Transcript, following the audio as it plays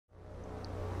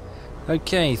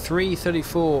Okay,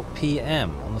 3:34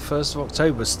 p.m. on the 1st of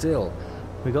October still.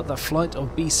 We got the flight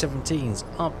of B-17s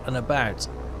up and about,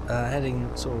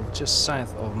 heading sort of just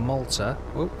south of Malta.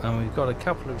 Oh, and we've got a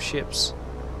couple of ships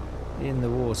in the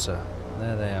water.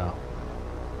 There they are.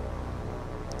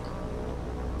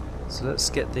 So let's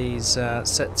get these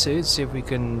set to, see if we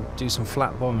can do some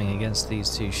flat bombing against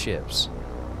these two ships.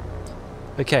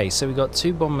 Okay, so we've got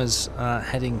two bombers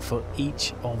heading for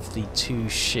each of the two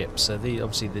ships. So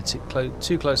obviously the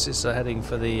two closest are heading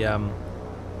for the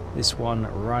this one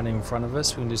right in front of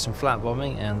us. We can do some flat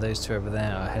bombing, and those two over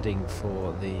there are heading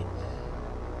for the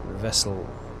vessel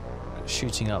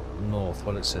shooting up north.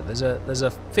 Well, there's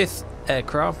a fifth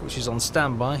aircraft which is on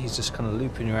standby. He's just kind of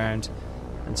looping around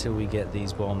until we get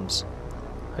these bombs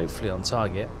hopefully on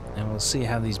target, and we'll see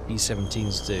how these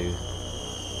B-17s do.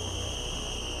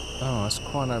 Oh, that's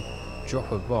quite a drop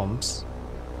of bombs.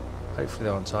 Hopefully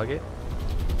they're on target.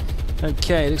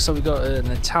 Okay, looks like we've got an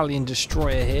Italian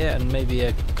destroyer here and maybe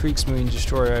a Kriegsmarine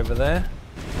destroyer over there.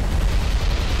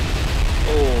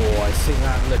 Oh, I think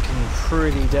that's looking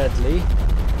pretty deadly.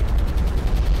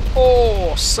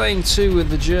 Oh, same too with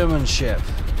the German ship.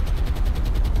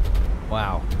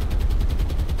 Wow.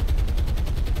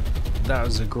 That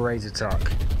was a great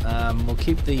attack. We'll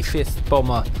keep the fifth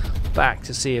bomber back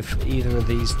to see if either of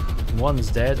these one's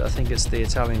dead. I think it's the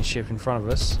Italian ship in front of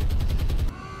us.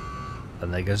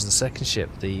 And there goes the second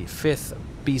ship. The fifth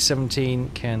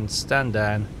B-17 can stand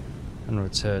down and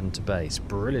return to base.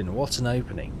 Brilliant, what an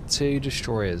opening. Two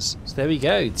destroyers. So there we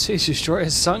go, two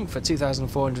destroyers sunk for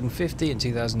 2,450 and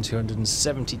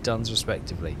 2,270 tons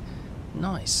respectively.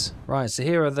 Nice. Right, so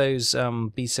here are those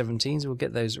B-17s. We'll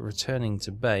get those returning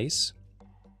to base.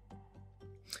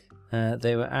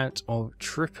 They were out of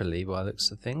Tripoli by the looks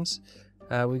of things.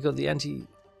 We've got the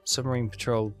Anti-Submarine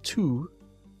Patrol 2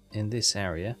 in this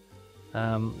area.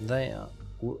 They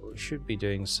should be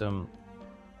doing some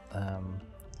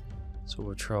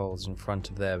sort of patrols in front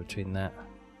of there between that.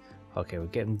 Okay, we'll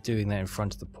get them doing that in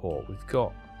front of the port. We've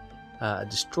got a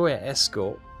destroyer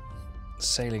escort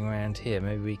sailing around here.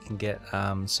 Maybe we can get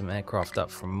some aircraft up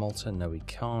from Malta. No, we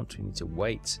can't. We need to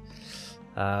wait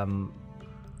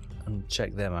and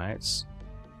check them out.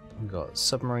 We've got a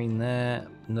submarine there,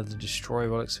 another destroyer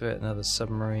by the looks of it, another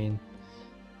submarine.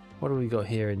 What do we got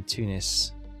here in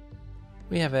Tunis?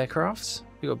 We have aircraft.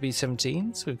 We've got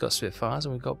B-17s, we've got Spitfires,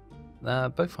 and we've got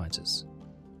boat fighters.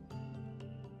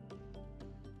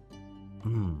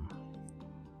 The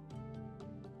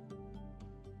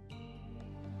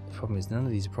problem is none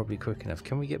of these are probably quick enough.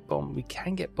 Can we get bombs? We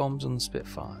can get bombs on the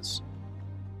Spitfires.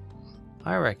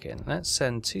 I reckon let's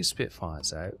send two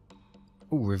Spitfires out.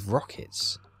 Ooh, with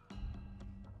rockets.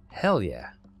 Hell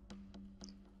yeah.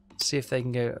 See if they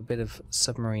can go a bit of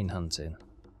submarine hunting.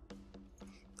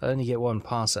 They'll only get one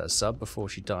pass at a sub before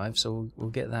she dives, so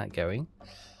we'll get that going.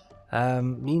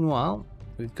 Meanwhile,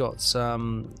 we've got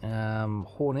some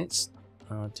Hornets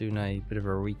doing a bit of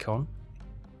a recon.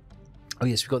 Oh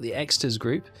yes, we've got the Exters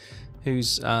group,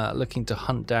 who's looking to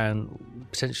hunt down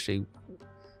potentially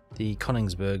the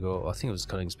Königsberg, or I think it was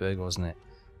Königsberg, wasn't it?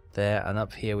 There, and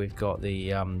up here we've got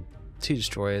the two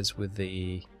destroyers with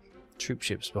the troop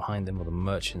ships behind them, or the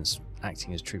merchants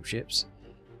acting as troop ships.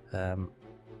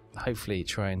 Hopefully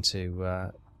trying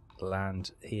to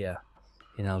land here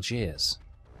in Algiers.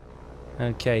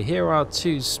 Okay, here are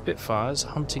two Spitfires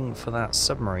hunting for that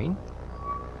submarine.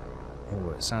 Oh,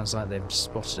 it sounds like they've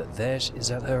spotted it. There, is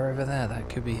that her over there? That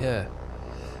could be her.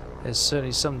 There's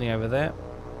certainly something over there.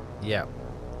 Yeah,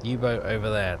 U-boat over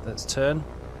there. Let's turn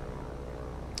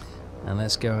and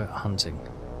let's go hunting.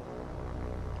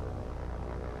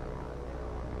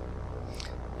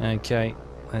 Okay,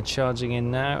 they're charging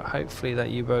in now. Hopefully that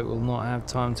U-boat will not have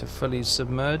time to fully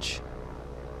submerge.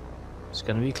 It's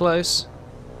going to be close.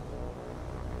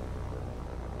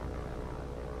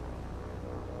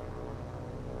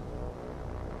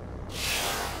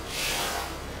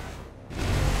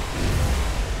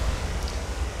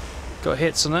 Got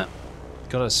hits on it.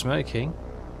 Got her smoking.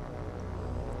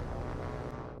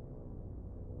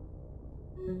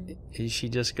 Is she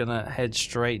just gonna head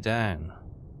straight down?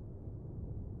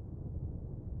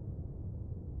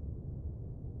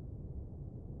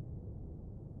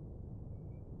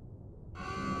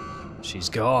 She's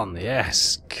gone.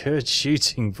 Yes. Good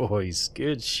shooting, boys.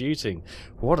 Good shooting.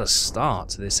 What a start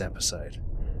to this episode.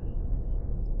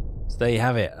 So there you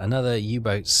have it. Another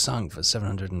U-boat sunk for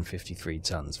 753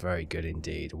 tons. Very good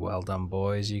indeed. Well done,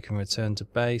 boys. You can return to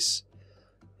base.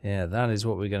 Yeah, that is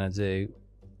what we're going to do.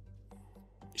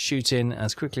 Shoot in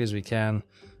as quickly as we can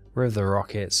with the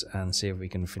rockets and see if we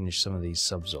can finish some of these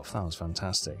subs off. That was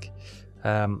fantastic.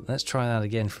 Let's try that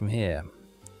again from here.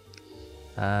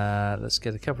 Let's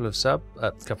get a couple of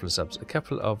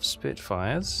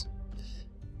Spitfires.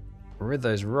 Rid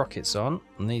those rockets on,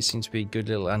 and these seem to be good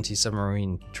little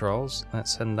anti-submarine trolls.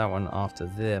 Let's send that one after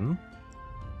them.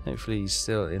 Hopefully he's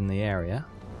still in the area.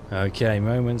 Okay,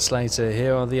 moments later,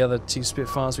 here are the other 2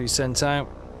 Spitfires we sent out.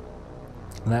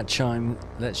 That chime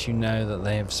lets you know that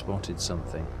they have spotted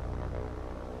something.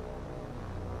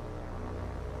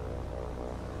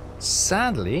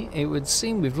 Sadly, it would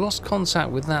seem we've lost contact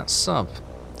with that sub.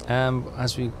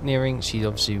 As we're nearing, she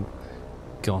obviously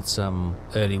got some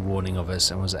early warning of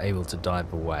us and was able to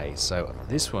dive away. So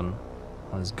this one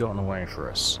has gotten away for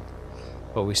us.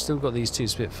 But we've still got these 2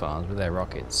 Spitfires with their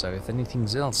rockets, so if anything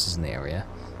else is in the area,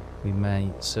 we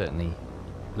may certainly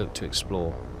look to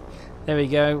explore. There we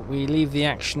go, we leave the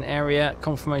action area.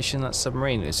 Confirmation that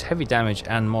submarine is heavy damage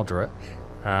and moderate.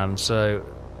 So,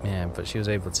 yeah, but she was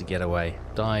able to get away.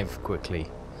 Dive quickly.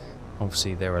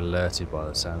 Obviously, they're alerted by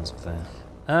the sounds of there.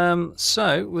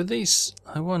 So, with these,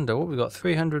 I wonder, what we've got,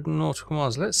 300 nautical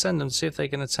miles. Let's send them to see if they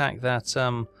can attack that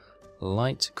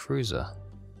light cruiser.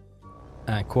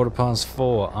 At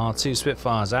 4:15, our 2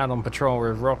 Spitfires out on patrol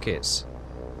with rockets.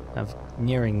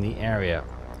 Nearing the area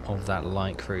of that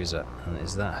light cruiser. And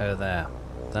is that her there?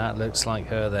 That looks like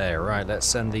her there. Right, let's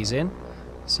send these in.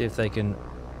 See if they can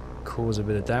cause a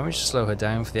bit of damage, slow her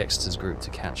down for the Exeter's group to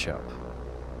catch up.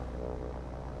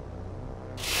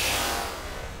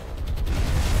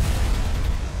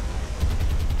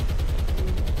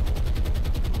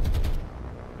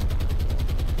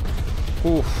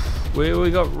 Oof,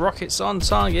 we got rockets on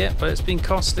target, but it's been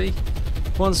costly.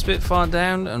 1 Spitfire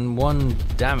down and 1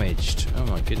 damaged. Oh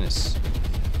my goodness.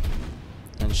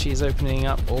 And she's opening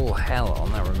up all hell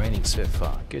on that remaining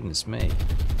Spitfire. Goodness me.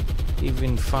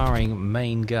 Even firing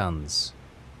main guns.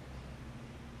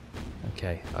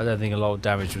 Okay, I don't think a lot of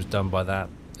damage was done by that.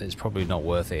 It's probably not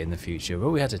worth it in the future, but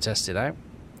we had to test it out,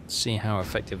 see how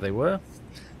effective they were.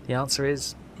 The answer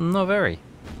is not very.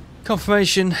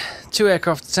 Confirmation, 2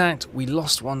 aircraft attacked. We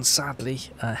lost 1 sadly.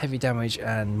 Heavy damage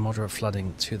and moderate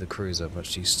flooding to the cruiser, but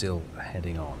she's still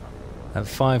heading on. At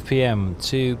 5 PM,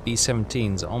 2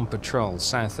 B-17s on patrol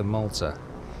south of Malta,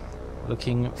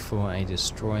 looking for a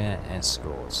destroyer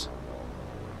escort.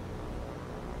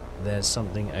 There's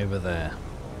something over there.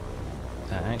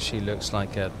 That actually looks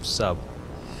like a sub.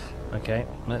 Okay,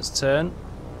 let's turn.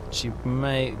 She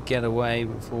may get away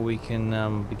before we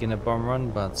can begin a bomb run,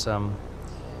 but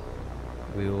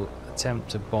we will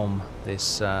attempt to bomb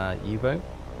this U-boat.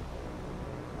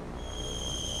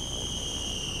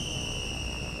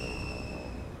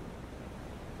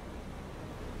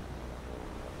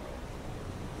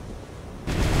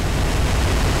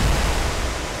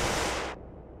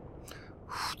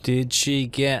 Did she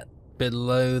get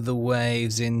below the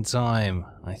waves in time?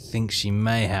 I think she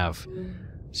may have.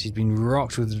 She's been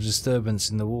rocked with a disturbance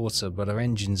in the water, but her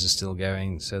engines are still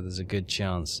going, so there's a good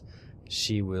chance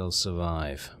she will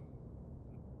survive.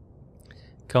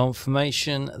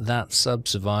 Confirmation that sub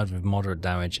survived with moderate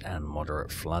damage and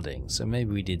moderate flooding, so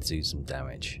maybe we did do some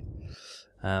damage.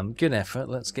 Good effort.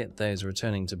 Let's get those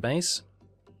returning to base.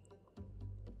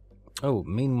 Oh,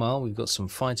 meanwhile we've got some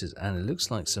fighters and it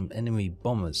looks like some enemy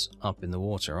bombers up in the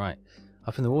water. Right,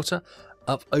 up in the water,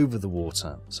 up over the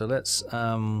water. So let's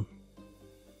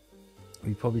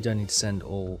we probably don't need to send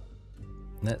all.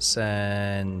 Let's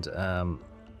send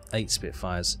 8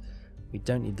 Spitfires. We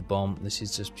don't need the bomb. This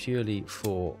is just purely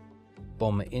for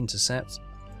bomber intercept.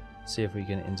 See if we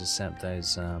can intercept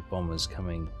those bombers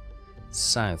coming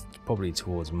south, probably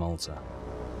towards Malta.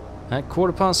 At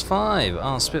 5:15,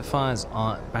 our Spitfires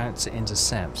are about to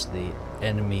intercept the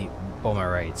enemy bomber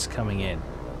raids coming in.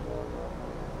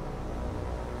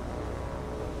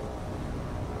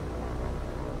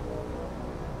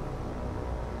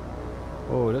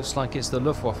 Oh, it looks like it's the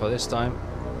Luftwaffe this time.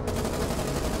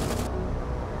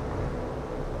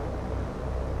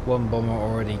 One bomber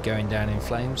already going down in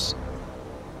flames.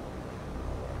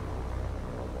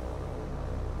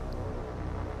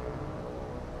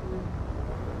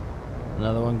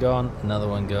 Another one gone, another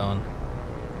one gone,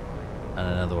 and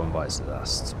another one bites the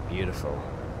dust. Beautiful.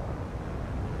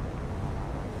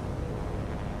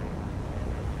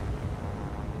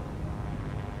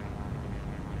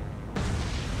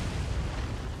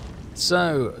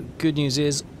 So, good news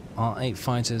is our 8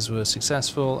 fighters were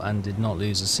successful and did not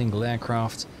lose a single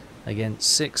aircraft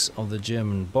against 6 of the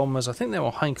German bombers. I think they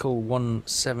were Heinkel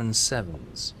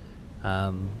 177s.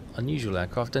 Unusual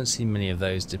aircraft, don't see many of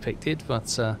those depicted,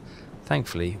 but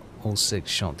thankfully all 6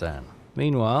 shot down.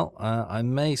 Meanwhile, I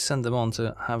may send them on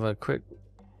to have a quick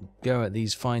go at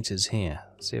these fighters here.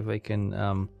 See if they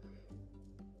can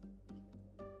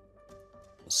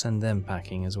send them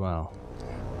packing as well.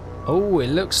 Oh, it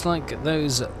looks like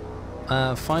those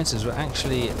fighters were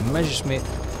actually Messerschmitt,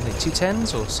 I think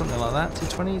 210s or something like that,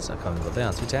 220s. I can't remember what they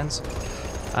are,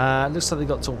 210s. Looks like they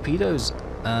got torpedoes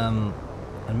and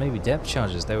maybe depth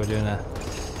charges. They were doing a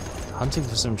hunting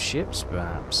for some ships,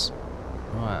 perhaps.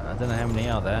 Right, I don't know how many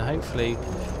are there. Hopefully.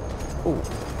 Oh,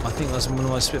 I think that's one of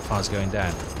my Spitfires going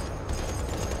down.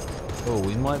 Oh,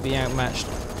 we might be outmatched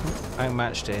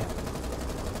here.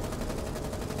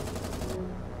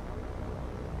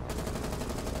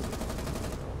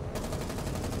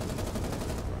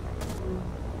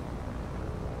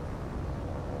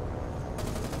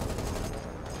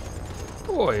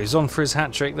 Oh, he's on for his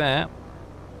hat trick there.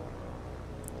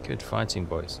 Good fighting,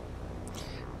 boys.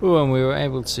 Oh, and we were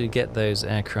able to get those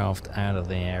aircraft out of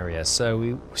the area. So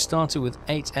we started with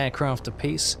 8 aircraft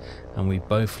apiece, and we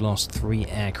both lost 3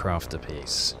 aircraft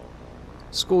apiece.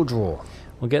 Score draw.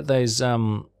 We'll get those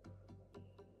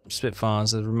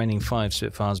Spitfires, the remaining 5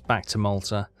 Spitfires, back to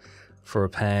Malta for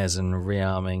repairs and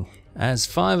rearming. As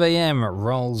 5 AM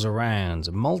rolls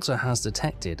around, Malta has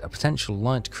detected a potential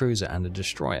light cruiser and a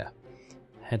destroyer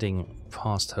heading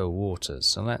past her waters.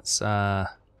 So let's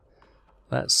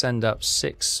send up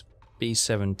 6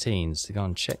 B-17s to go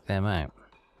and check them out.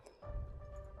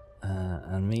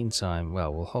 And meantime,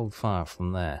 well, we'll hold fire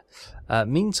from there.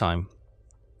 Meantime,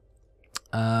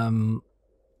 oh,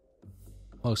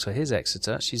 so here's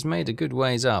Exeter. She's made a good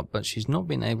ways up, but she's not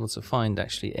been able to find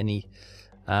actually any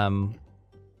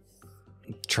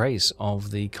trace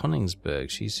of the Königsberg.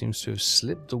 She seems to have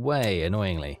slipped away,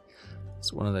 annoyingly.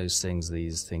 It's one of those things,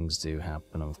 these things do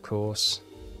happen, of course,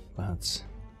 but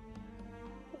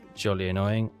jolly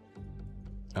annoying.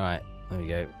 Alright, there we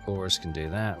go. Boris can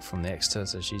do that from the Exeter,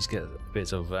 so she's got a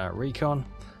bit of recon.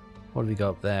 What have we got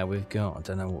up there? We've got, I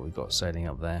don't know what we've got sailing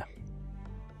up there.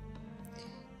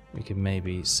 We can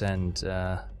maybe send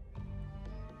some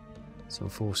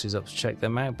forces up to check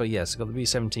them out, but yes, I've got the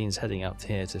B-17s heading up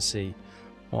here to see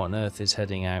what on earth is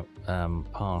heading out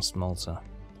past Malta.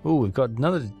 Oh, we've got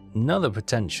another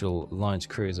potential light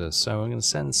cruiser, so I'm going to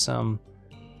send some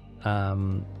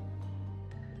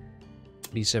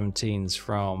B-17s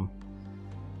from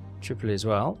Tripoli as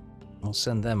well. We'll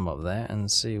send them up there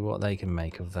and see what they can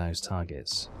make of those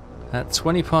targets. At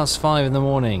 20 past 5 in the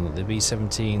morning, the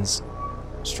B-17s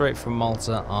straight from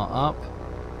Malta are up,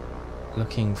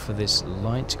 looking for this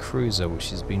light cruiser which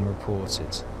has been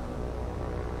reported.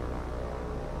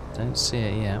 Don't see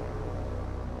it yet.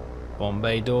 Bomb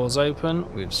bay doors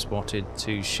open. We've spotted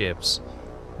 2 ships.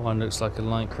 One looks like a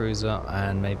light cruiser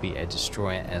and maybe a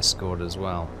destroyer escort as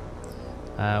well.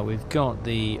 We've got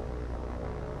the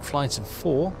flight of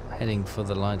 4 heading for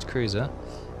the light cruiser,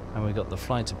 and we've got the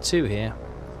flight of 2 here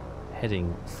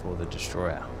heading for the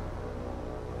destroyer.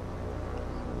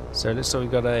 So it looks like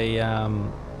we've got a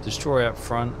destroyer up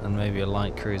front and maybe a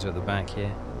light cruiser at the back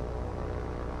here.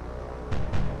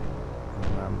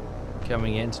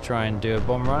 Coming in to try and do a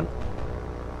bomb run.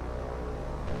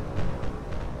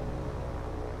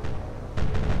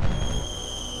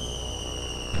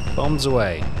 Bombs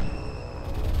away.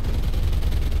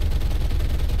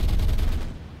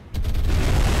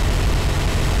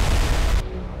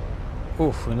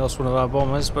 Oof, we lost one of our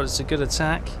bombers, but it's a good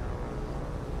attack.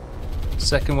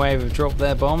 Second wave have dropped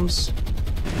their bombs.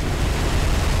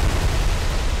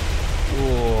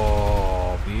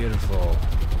 Oh, beautiful.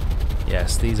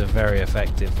 Yes, these are very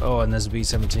effective. Oh, and there's a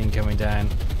B-17 coming down.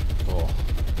 Oh.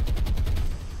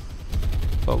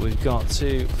 But we've got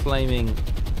 2 flaming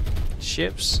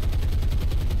ships.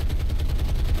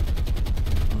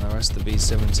 And the rest of the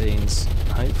B-17s,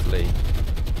 hopefully,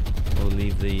 will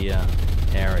leave the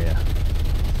area.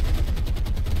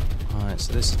 Alright,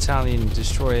 so this Italian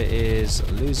destroyer is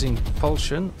losing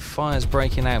propulsion. Fire's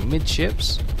breaking out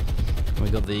midships. And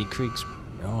we've got the Kriegs...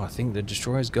 Oh, I think the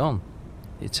destroyer's gone.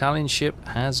 The Italian ship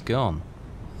has gone.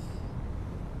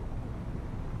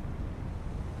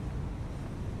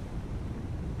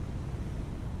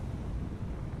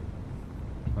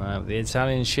 Right, the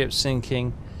Italian ship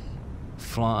sinking.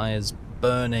 Flyers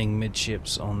burning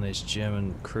midships on this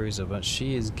German cruiser, but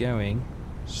she is going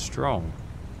strong.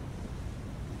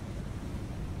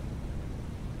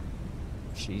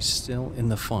 She's still in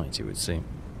the fight, it would seem.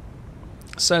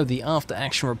 So the after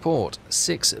action report: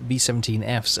 6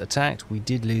 B-17Fs attacked. We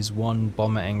did lose 1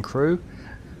 bomber and crew.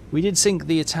 We did sink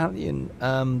the Italian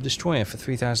destroyer for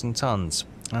 3,000 tons,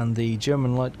 and the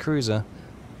German light cruiser,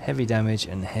 heavy damage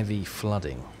and heavy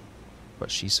flooding, but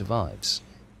she survives.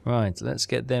 Right, let's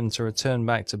get them to return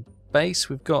back to base.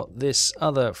 We've got this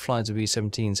other flight of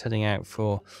B-17s heading out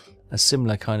for a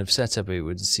similar kind of setup, it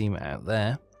would seem, out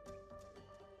there.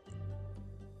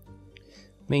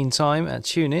 Meantime, at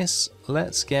Tunis,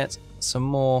 let's get some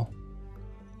more,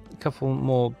 a couple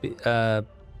more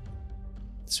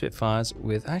Spitfires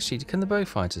with... Actually, can the bow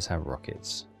fighters have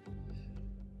rockets?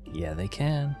 Yeah, they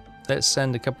can. Let's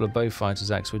send a couple of bow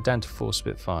fighters out, so we're down to 4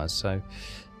 Spitfires. So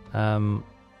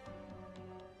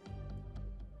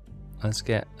let's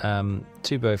get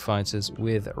 2 bow fighters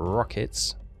with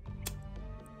rockets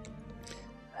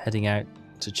heading out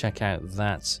to check out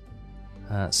that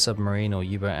submarine or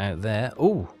U-boat out there.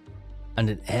 Oh, and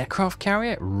an aircraft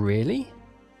carrier? Really?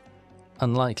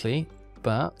 Unlikely,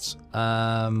 but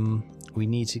we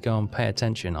need to go and pay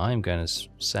attention. I'm going to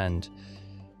send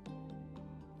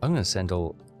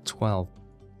all 12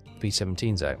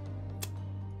 B-17s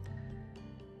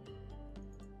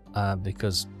out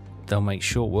because they'll make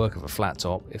short work of a flat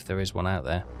top if there is one out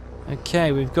there.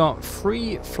 Okay, we've got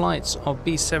 3 flights of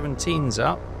B-17s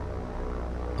up.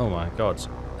 Oh my god,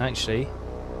 actually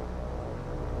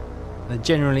there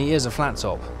generally is a flat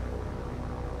top.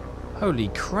 Holy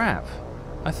crap,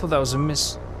 I thought that was a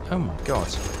miss. Oh my god.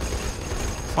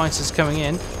 Fighters coming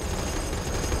in.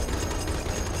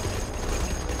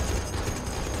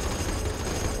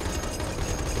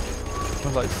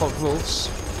 Look like fog wolves.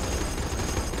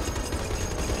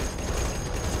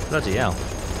 Bloody hell.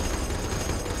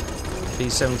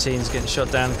 B-17's getting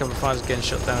shot down, a couple of fighters getting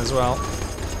shot down as well.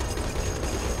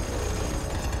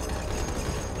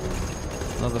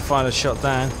 Another fighter shot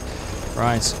down.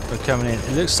 Right, we're coming in.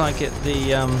 It looks like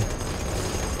the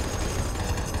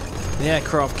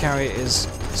aircraft carrier is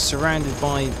surrounded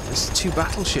by... There's 2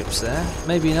 battleships there.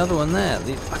 Maybe another one there.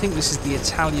 I think this is the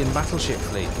Italian battleship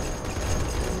fleet.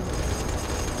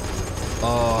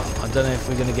 Oh, I don't know if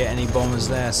we're going to get any bombers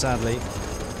there, sadly.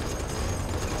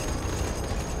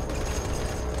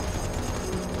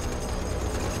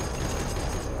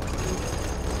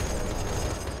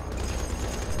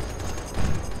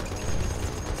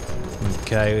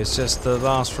 Okay, it's just the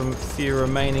last few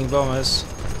remaining bombers.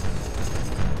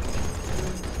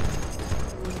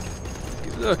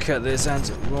 Look at this, oh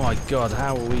my god,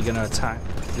 how are we going to attack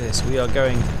this? We are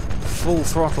going full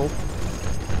throttle.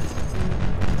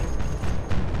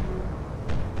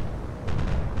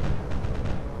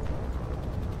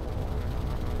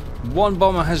 One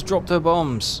bomber has dropped her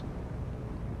bombs.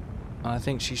 I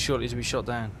think she's shortly to be shot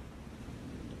down.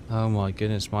 Oh my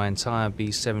goodness, my entire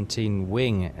B-17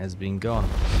 wing has been gone.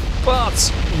 But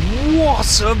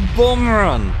what a bomb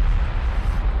run!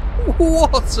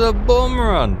 What a bomb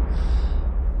run!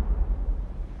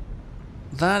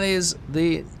 That is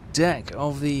the deck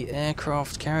of the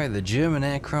aircraft carrier, the German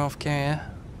aircraft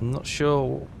carrier. I'm not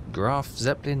sure, Graf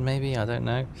Zeppelin maybe, I don't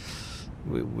know.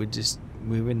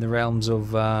 We're in the realms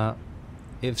of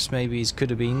ifs, maybes,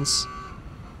 coulda beens.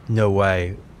 No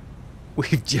way.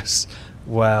 We've just...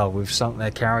 Wow, we've sunk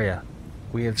their carrier.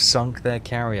 We have sunk their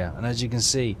carrier. And as you can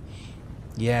see,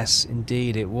 yes,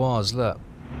 indeed it was. Look.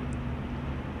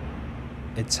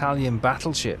 Italian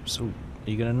battleships. Ooh, are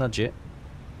you going to nudge it?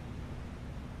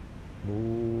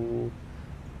 Ooh.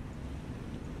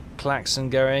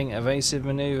 Klaxon going. Evasive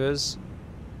maneuvers.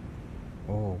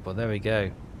 Oh, but there we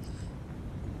go.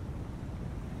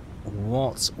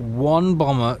 What? One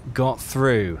bomber got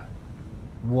through.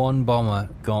 One bomber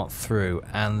got through,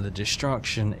 and the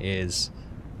destruction is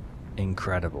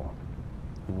incredible.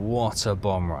 What a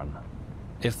bomb run.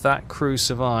 If that crew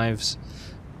survives,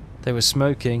 they were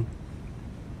smoking.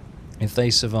 If they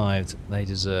survived, they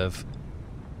deserve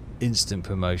instant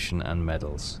promotion and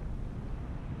medals.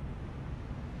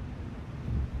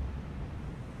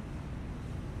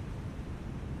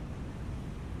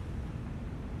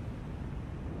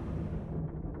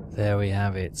 There we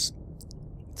have it.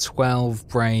 12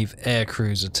 brave air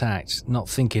crews attacked, not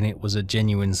thinking it was a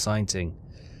genuine sighting.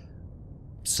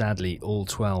 Sadly, all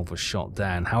 12 were shot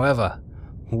down. However,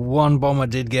 one bomber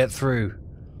did get through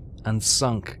and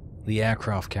sunk the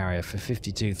aircraft carrier for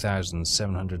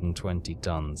 52,720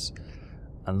 tons.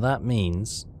 And that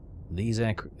means these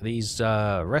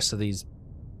rest of these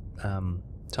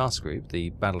task group,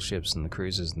 the battleships and the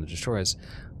cruisers and the destroyers,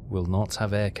 will not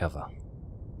have air cover,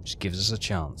 which gives us a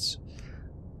chance.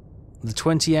 The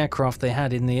 20 aircraft they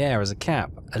had in the air as a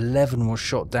cap, 11 were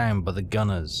shot down by the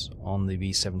gunners on the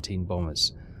B-17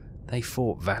 bombers. They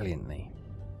fought valiantly.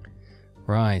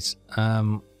 Right,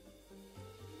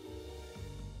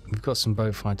 we've got some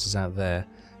bow fighters out there.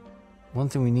 One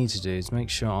thing we need to do is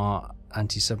make sure our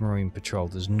anti-submarine patrol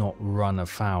does not run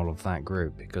afoul of that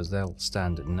group, because they'll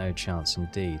stand a no chance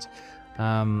indeed.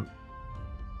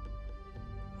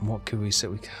 What could we say?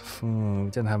 We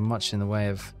don't have much in the way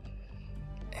of...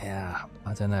 Yeah,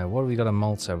 I don't know. What have we got on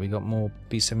Malta? We got more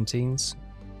B-17s?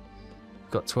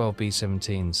 We've got 12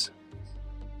 B-17s.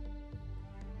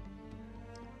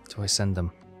 Do I send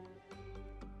them?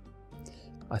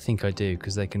 I think I do,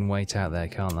 because they can wait out there,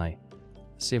 can't they?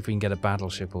 See if we can get a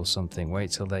battleship or something.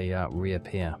 Wait till they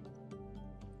reappear.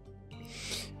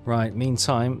 Right,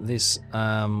 meantime, this,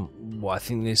 well, I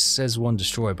think this says one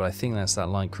destroyer, but I think that's that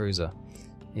light cruiser,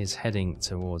 is heading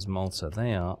towards Malta.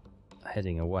 They are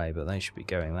heading away, but they should be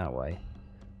going that way.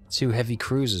 2 heavy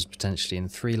cruisers, potentially,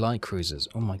 and 3 light cruisers.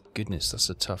 Oh my goodness, that's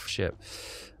a tough ship.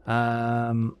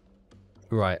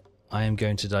 Right, I am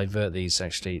going to divert these,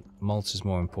 actually. Malta's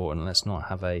more important. Let's not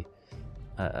have a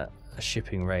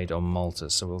shipping raid on Malta,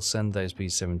 so we'll send those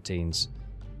B-17s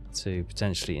to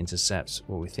potentially intercept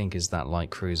what we think is that light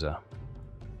cruiser.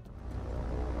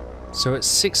 So at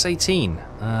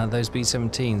 6:18, those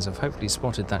B-17s have hopefully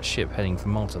spotted that ship heading for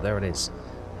Malta. There it is.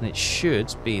 And it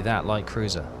should be that light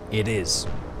cruiser. It is.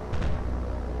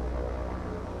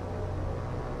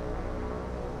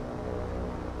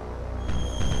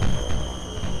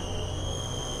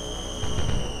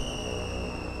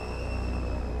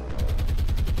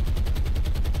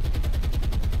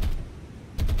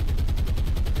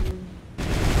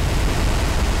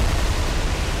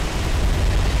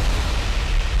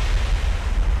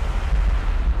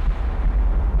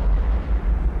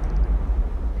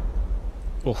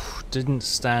 Oh, didn't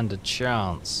stand a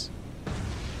chance.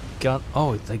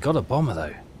 Oh, they got a bomber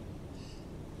though.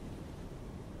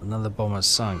 Another bomber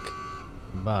sunk,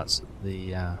 but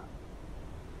the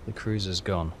cruiser's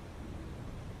gone.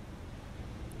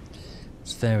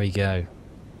 So there we go.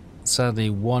 Sadly,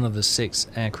 one of the 6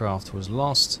 aircraft was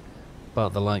lost, but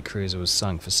the light cruiser was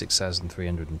sunk for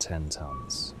 6,310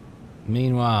 tons.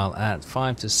 Meanwhile, at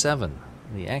 5 to 7,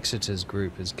 the Exeter's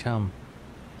group has come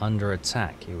under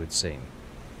attack, it would seem.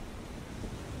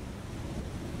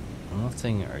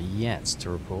 Nothing yet to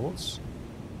report.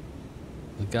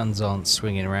 The guns aren't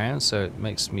swinging around, so it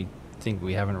makes me think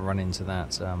we haven't run into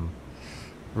that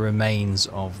remains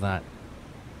of that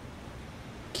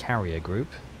carrier group.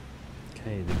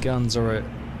 Okay, the guns are at...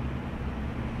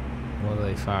 What are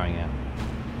they firing at?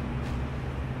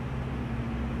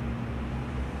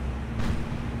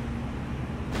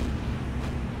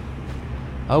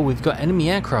 Oh, we've got enemy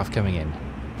aircraft coming in.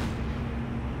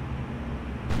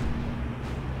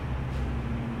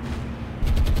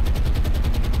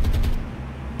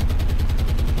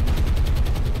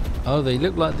 Oh, they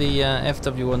look like the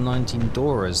FW-119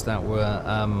 Doras that were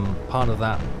part of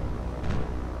that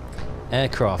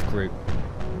aircraft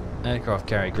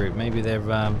carrier group. Maybe they've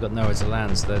got nowhere to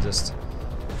land, so they're just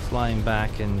flying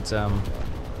back and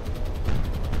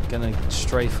gonna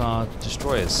strafe our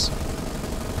destroyers.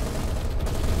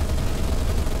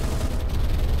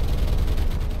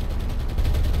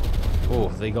 Oh,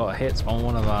 they got a hit on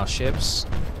one of our ships.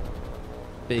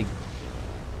 Big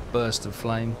burst of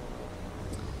flame.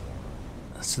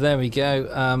 So there we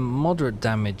go. Moderate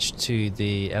damage to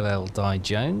the LL Di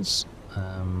Jones.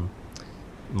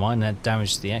 Minor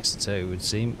damage to the Exeter, it would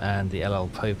seem, and the LL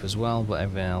Pope as well, but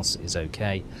everything else is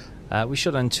okay. We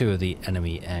shot down 2 of the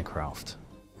enemy aircraft.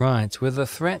 Right, with the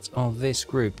threat of this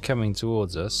group coming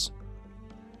towards us,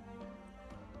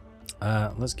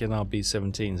 let's get our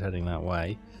B-17s heading that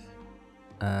way.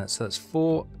 So that's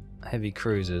 4 heavy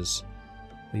cruisers.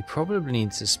 We probably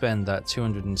need to spend that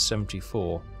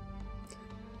 274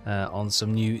 on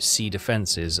some new sea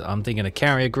defences. I'm thinking a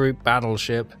carrier group,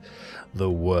 battleship, the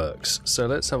works. So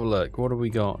let's have a look. What have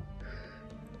we got?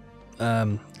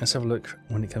 Let's have a look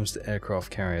when it comes to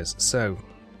aircraft carriers. So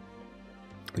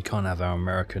we can't have our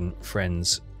American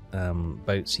friends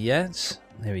boats yet.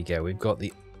 There we go. We've got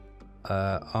the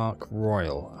Ark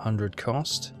Royal, 100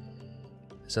 cost.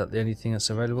 Is that the only thing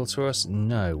that's available to us?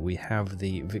 No, we have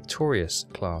the Victorious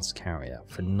class carrier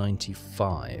for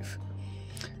 95.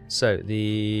 So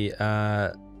the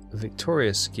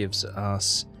Victorious gives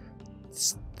us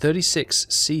 36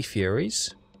 Sea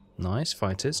Furies, nice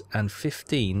fighters, and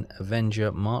 15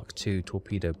 Avenger Mark II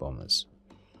torpedo bombers.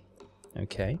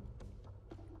 Okay.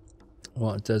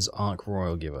 What does Ark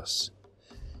Royal give us?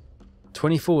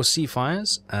 24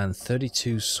 Seafires and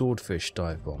 32 Swordfish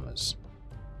dive bombers.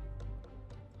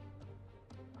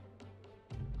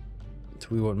 Do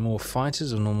we want more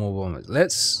fighters or no more bombers?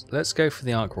 Let's go for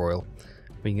the Ark Royal.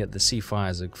 We can get the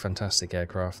Seafires, a fantastic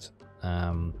aircraft. We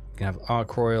can have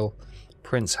Ark Royal,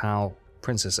 Prince Hal,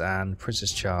 Princess Anne,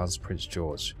 Princess Charles, Prince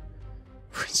George.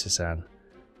 Princess Anne.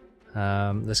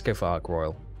 Let's go for Ark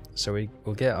Royal. So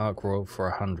we'll get Ark Royal for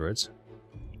 100.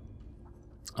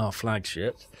 Our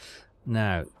flagship.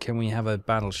 Now, can we have a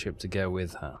battleship to go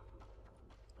with her?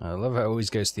 I love how it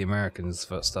always goes to the Americans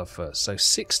for stuff first. So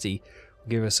 60 will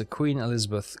give us a Queen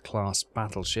Elizabeth class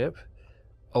battleship.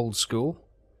 Old school.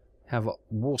 Have a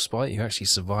Warspite who actually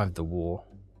survived the war.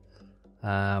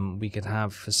 We could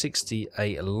have for 60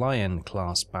 a Lion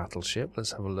class battleship.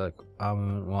 Let's have a look.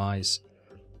 Armament wise,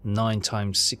 9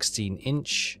 times 16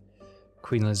 inch.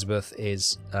 Queen Elizabeth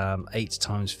is 8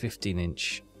 times 15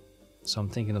 inch. So I'm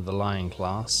thinking of the Lion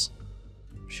class.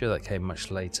 I'm sure that came much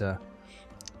later.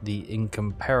 The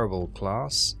Incomparable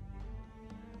class.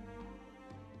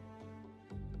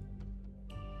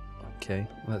 Okay,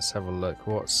 let's have a look.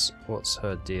 What's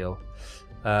her deal?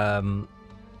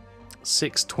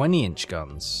 6 20-inch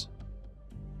guns.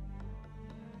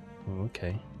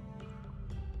 Okay.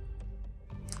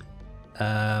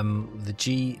 The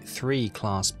G3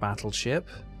 class battleship.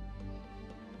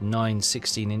 9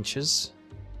 16 inches.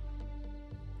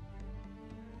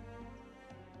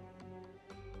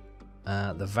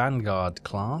 The Vanguard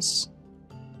class.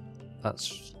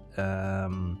 That's 8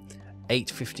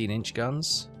 15-inch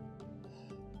guns.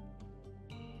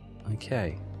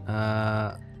 Okay.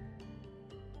 Well,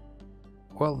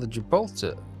 the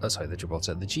Gibraltar. The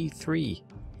G3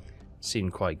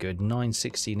 seemed quite good. 9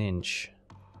 16-inch.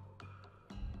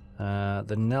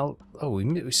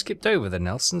 We skipped over the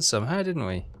Nelson somehow, didn't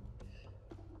we?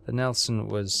 The Nelson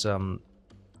was 9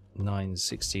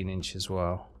 16-inch as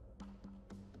well.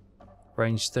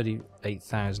 Range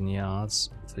 38,000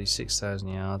 yards, 36,000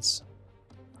 yards,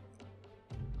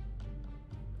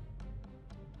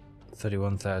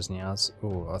 31,000 yards.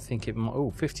 Oh, I think it might.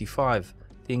 Oh, 55.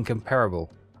 The Incomparable.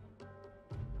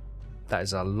 That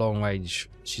is a long range.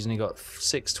 She's only got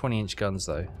 6 20-inch guns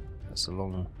though. That's a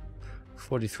long.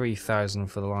 43,000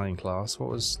 for the Lion class. What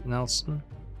was Nelson?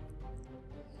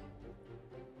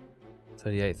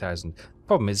 38,000.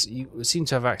 Problem is, you seem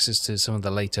to have access to some of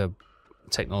the later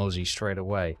technology straight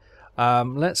away.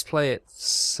 Let's play it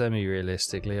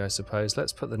semi-realistically, I suppose.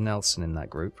 Let's put the Nelson in that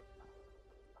group.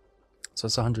 So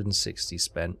it's 160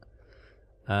 spent.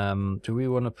 Do we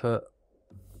want to put...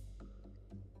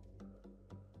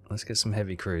 Let's get some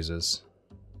heavy cruisers.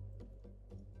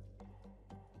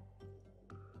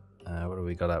 What do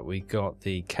we got at? We got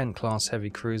the Kent class heavy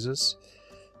cruisers.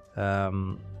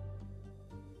 Well,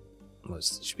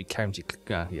 it should be county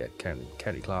class,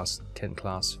 Kent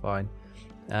class, fine.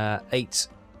 8-inch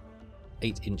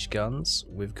guns.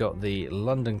 We've got the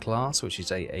London class, which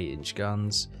is 8-inch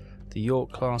guns. The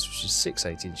York class, which is 6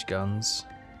 8-inch guns.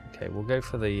 Okay, we'll go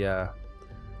for the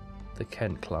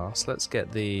Kent class. Let's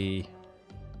get the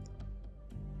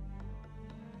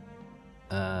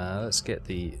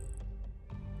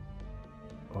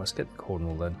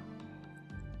Cornwall then,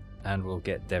 and we'll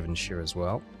get Devonshire as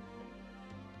well.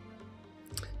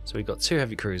 So we've got 2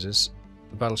 heavy cruisers,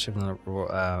 a battleship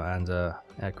and a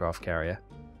aircraft carrier.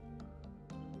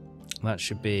 That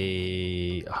should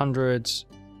be 100,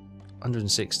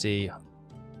 160,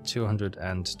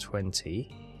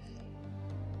 220.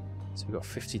 So we've got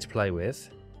 50 to play with.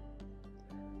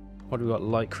 What do we got?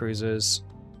 Light cruisers.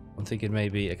 I'm thinking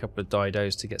maybe a couple of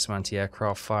Didos to get some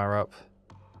anti-aircraft fire up.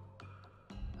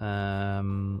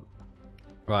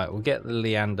 Right, we'll get the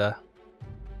Leander.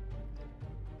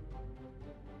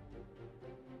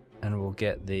 And we'll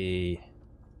get the...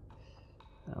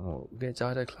 we'll get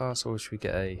Dido class, or should we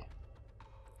get a...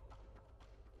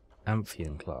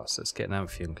 Amphion class? Let's get an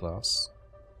Amphion class.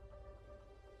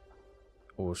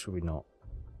 Or should we not?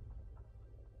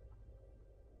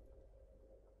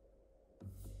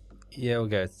 Yeah, we'll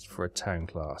go for a town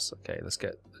class. Okay, let's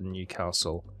get the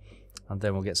Newcastle. And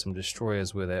then we'll get some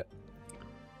destroyers with it.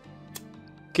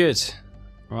 Good.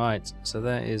 Right, so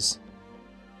that is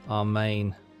our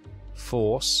main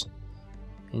force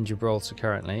in Gibraltar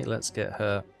currently. Let's get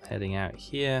her heading out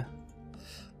here.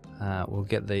 We'll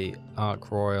get the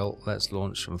Ark Royal. Let's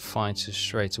launch some fighters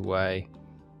straight away.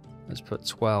 Let's put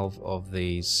 12 of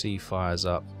these Seafires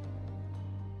up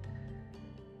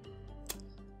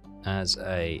as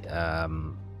a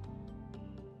am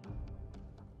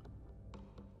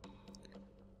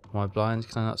I blind?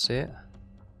 Can I not see it?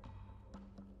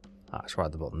 Ah, it's right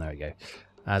at the bottom. There we go.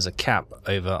 As a cap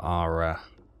over our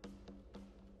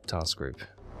task group.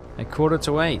 At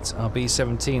 7:45, our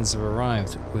B-17s have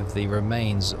arrived with the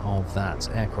remains of that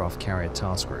aircraft carrier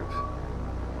task group.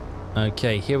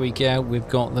 Okay, here we go. We've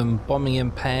got them bombing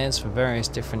in pairs for various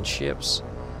different ships,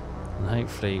 and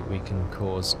hopefully we can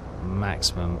cause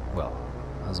maximum, well,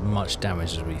 as much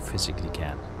damage as we physically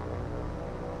can.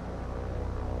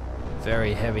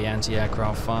 Very heavy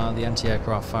anti-aircraft fire. The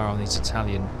anti-aircraft fire on these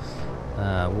Italian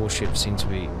warships seem to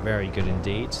be very good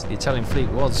indeed. The Italian fleet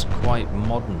was quite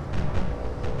modern.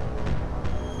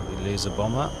 We lose a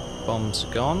bomber. Bombs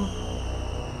gone.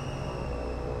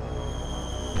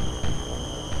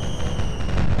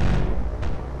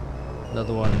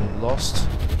 Another one lost.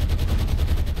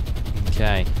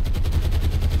 Okay.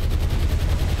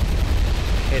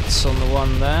 Hits on the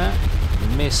one there.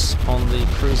 Miss on the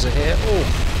cruiser here.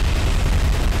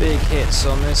 Oh, big hits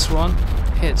on this one.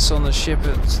 Hits on the ship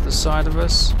at the side of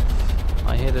us.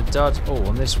 I hit a dud. Oh,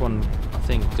 on this one, I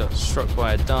think got struck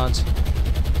by a dud.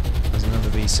 As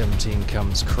another B-17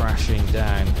 comes crashing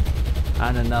down.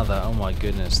 And another. Oh my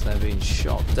goodness, they're being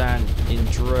shot down in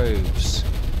droves.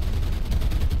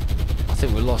 I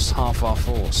think we lost half our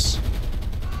force.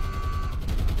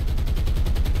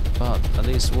 But at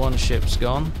least one ship's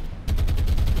gone.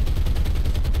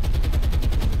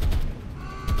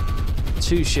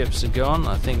 2 ships are gone.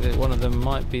 I think that one of them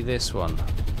might be this one.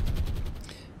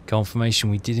 Confirmation,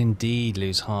 we did indeed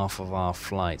lose half of our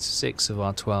flight. 6 of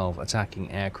our 12 attacking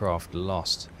aircraft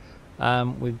lost.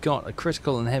 We've got a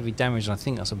critical and heavy damage, and I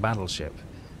think that's a battleship.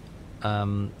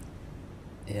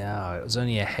 Yeah, it was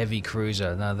only a heavy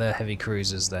cruiser. No, they're heavy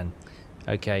cruisers then.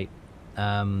 Okay,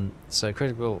 so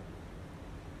critical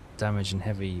damage and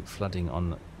heavy flooding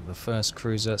on the first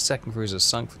cruiser. Second cruiser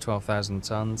sunk for 12,000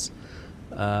 tons.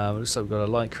 Looks like we've got a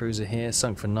light cruiser here,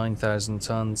 sunk for 9,000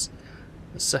 tons.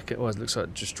 The second, well, it looks like a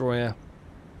destroyer.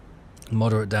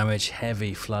 Moderate damage,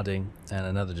 heavy flooding, and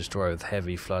another destroyer with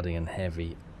heavy flooding and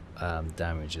heavy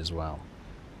damage as well.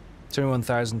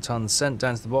 21,000 tons sent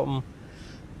down to the bottom.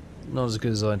 Not as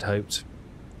good as I'd hoped,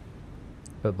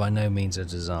 but by no means a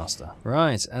disaster.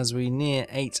 Right, as we near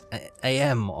 8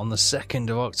 AM on the 2nd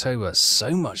of October,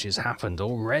 so much has happened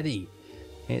already.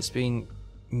 It's been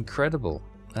incredible.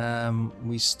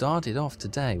 We started off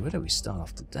today. Where did we start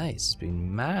off today? This has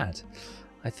been mad.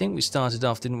 I think we started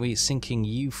off, didn't we, sinking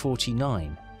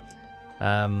U-49.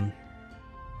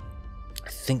 I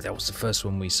think that was the first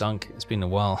one we sunk. It's been a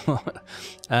while.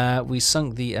 We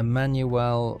sunk the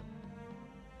Emmanuel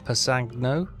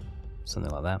Pasagno,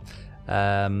 something like that.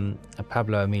 A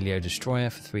Pablo Emilio destroyer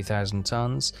for 3,000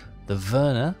 tons. The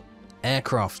Werner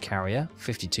aircraft carrier,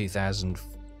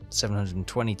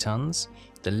 52,720 tons.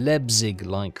 The Leipzig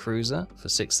light cruiser for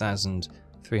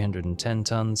 6,310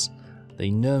 tons. The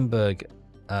Nuremberg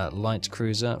light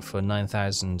cruiser for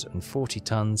 9,040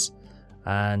 tons.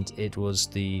 And it was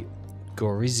the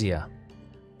Gorizia,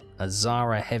 a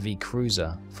Zara heavy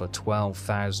cruiser for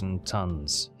 12,000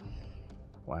 tons.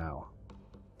 Wow,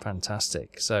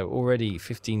 fantastic. So already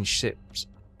 15 ships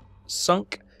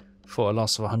sunk for a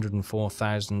loss of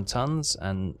 104,000 tons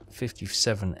and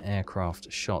 57 aircraft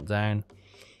shot down.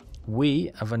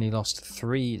 We have only lost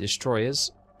 3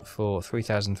 destroyers for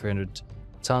 3,300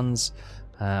 tons,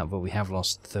 but we have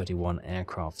lost 31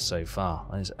 aircraft so far,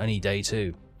 and it's only day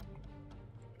 2.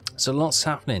 So lots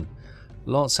happening.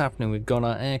 Lots happening. We've got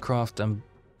our aircraft and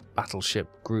battleship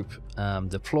group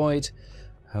deployed.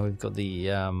 We've got the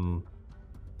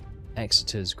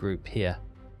Exeter's group here.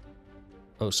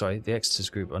 Oh, sorry, the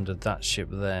Exeter's group under that ship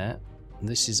there.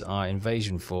 This is our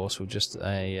invasion force with just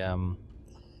a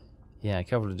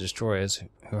couple of destroyers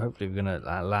who hopefully we're going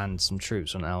to land some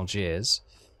troops on Algiers.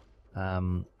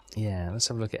 Yeah, let's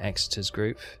have a look at Exeter's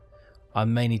group. I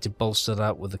may need to bolster that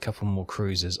up with a couple more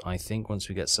cruisers, I think, once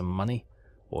we get some money.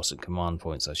 Or some command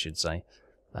points, I should say.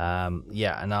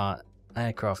 Yeah, and our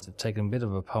aircraft have taken a bit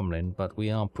of a pummeling, but we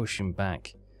are pushing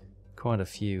back quite a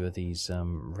few of these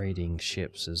raiding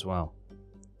ships as well.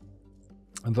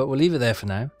 But we'll leave it there for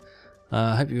now.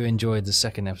 I hope you enjoyed the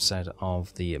 2nd episode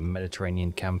of the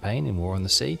Mediterranean campaign in War on the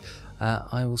Sea.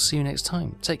 I will see you next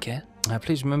time. Take care.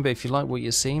 Please remember, if you like what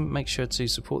you're seeing, make sure to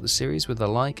support the series with a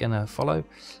like and a follow.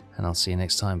 And I'll see you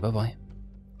next time. Bye-bye.